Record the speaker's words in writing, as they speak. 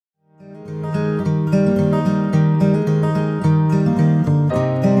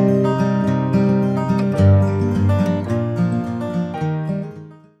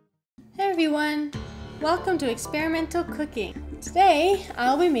to experimental cooking. Today,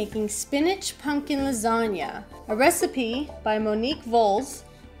 I'll be making spinach pumpkin lasagna, a recipe by Monique Volz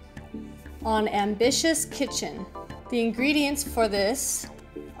on Ambitious Kitchen. The ingredients for this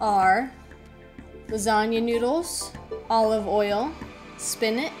are lasagna noodles, olive oil,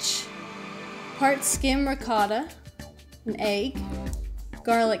 spinach, part skim ricotta, an egg,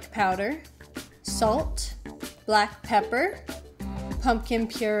 garlic powder, salt, black pepper, pumpkin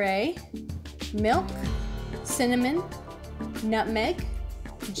puree, milk, cinnamon, nutmeg,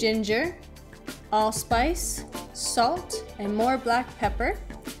 ginger, allspice, salt, and more black pepper,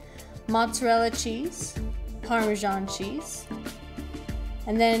 mozzarella cheese, Parmesan cheese,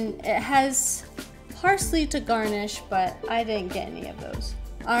 and then it has parsley to garnish, but I didn't get any of those.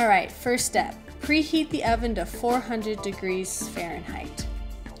 Alright, first step. Preheat the oven to 400 degrees Fahrenheit.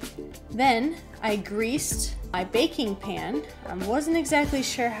 Then I greased my baking pan. I wasn't exactly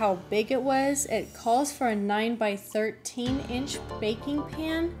sure how big it was. It calls for a 9 by 13 inch baking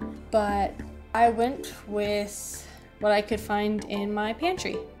pan, but I went with what I could find in my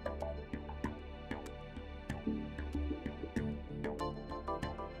pantry.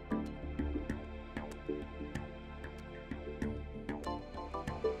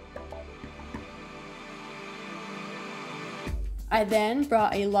 I then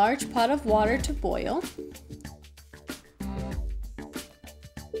brought a large pot of water to boil.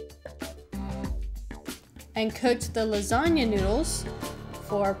 And cooked the lasagna noodles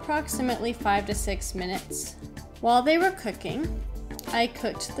for approximately 5 to 6 minutes. While they were cooking, I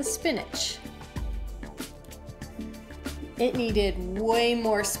cooked the spinach. It needed way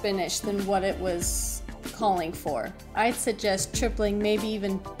more spinach than what it was calling for. I'd suggest tripling, maybe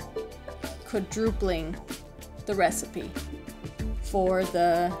even quadrupling the recipe for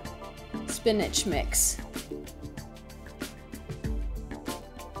the spinach mix.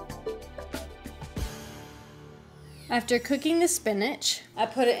 After cooking the spinach, I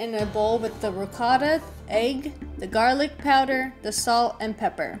put it in a bowl with the ricotta, egg, the garlic powder, the salt, and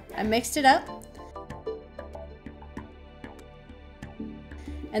pepper. I mixed it up.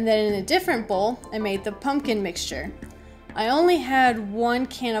 And then in a different bowl, I made the pumpkin mixture. I only had 1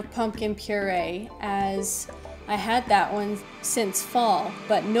 can of pumpkin puree as I had that one since fall,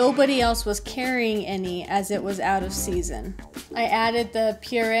 but nobody else was carrying any as it was out of season. I added the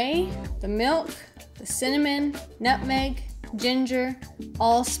puree, the milk, the cinnamon, nutmeg, ginger,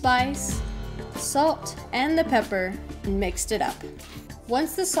 allspice, salt, and the pepper, and mixed it up.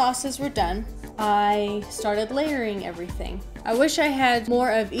 Once the sauces were done, I started layering everything. I wish I had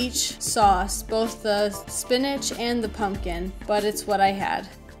more of each sauce, both the spinach and the pumpkin, but it's what I had.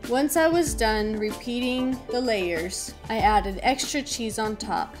 Once I was done repeating the layers, I added extra cheese on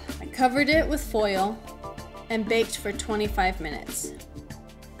top. I covered it with foil and baked for 25 minutes.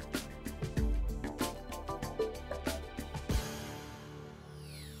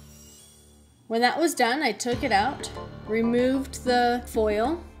 When that was done, I took it out, removed the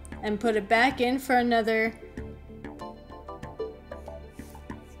foil, and put it back in for another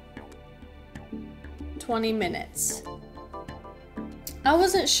 20 minutes. I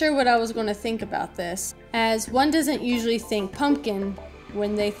wasn't sure what I was going to think about this, as one doesn't usually think pumpkin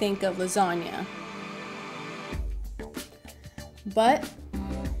when they think of lasagna. But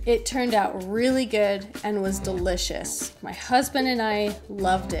it turned out really good and was delicious. My husband and I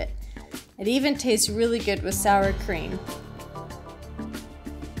loved it. It even tastes really good with sour cream.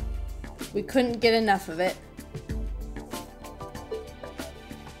 We couldn't get enough of it.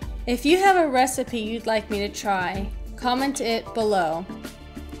 If you have a recipe you'd like me to try, comment it below,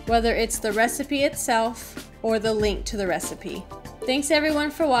 whether it's the recipe itself or the link to the recipe. Thanks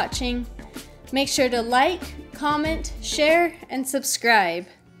everyone for watching. Make sure to like, comment, share, and subscribe.